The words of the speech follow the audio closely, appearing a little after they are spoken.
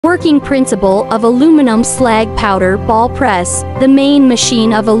Working principle of aluminum slag powder ball press. The main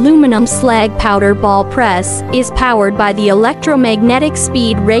machine of aluminum slag powder ball press is powered by the electromagnetic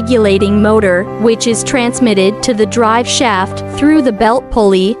speed regulating motor, which is transmitted to the drive shaft through the belt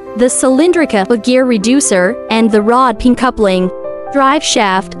pulley, the cylindrica gear reducer, and the rod pin coupling. Drive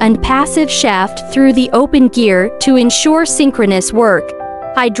shaft and passive shaft through the open gear to ensure synchronous work.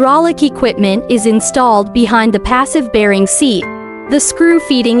 Hydraulic equipment is installed behind the passive bearing seat. The screw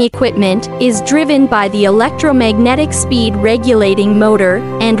feeding equipment is driven by the electromagnetic speed regulating motor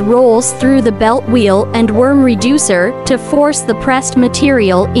and rolls through the belt wheel and worm reducer to force the pressed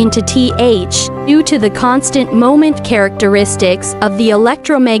material into TH. Due to the constant moment characteristics of the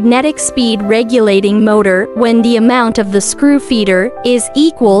electromagnetic speed regulating motor, when the amount of the screw feeder is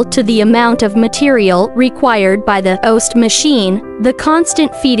equal to the amount of material required by the host machine, the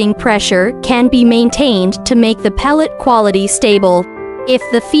constant feeding pressure can be maintained to make the pellet quality stable. If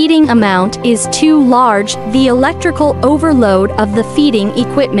the feeding amount is too large, the electrical overload of the feeding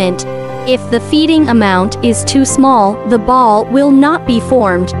equipment. If the feeding amount is too small, the ball will not be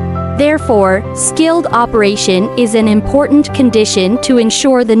formed. Therefore, skilled operation is an important condition to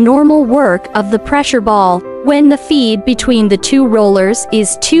ensure the normal work of the pressure ball. When the feed between the two rollers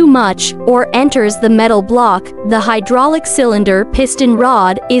is too much or enters the metal block, the hydraulic cylinder piston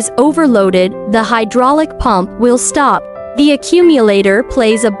rod is overloaded, the hydraulic pump will stop. The accumulator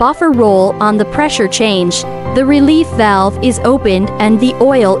plays a buffer role on the pressure change. The relief valve is opened and the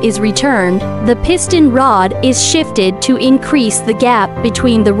oil is returned. The piston rod is shifted to increase the gap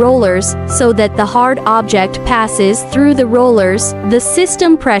between the rollers so that the hard object passes through the rollers. The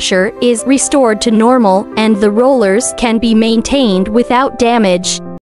system pressure is restored to normal and the rollers can be maintained without damage.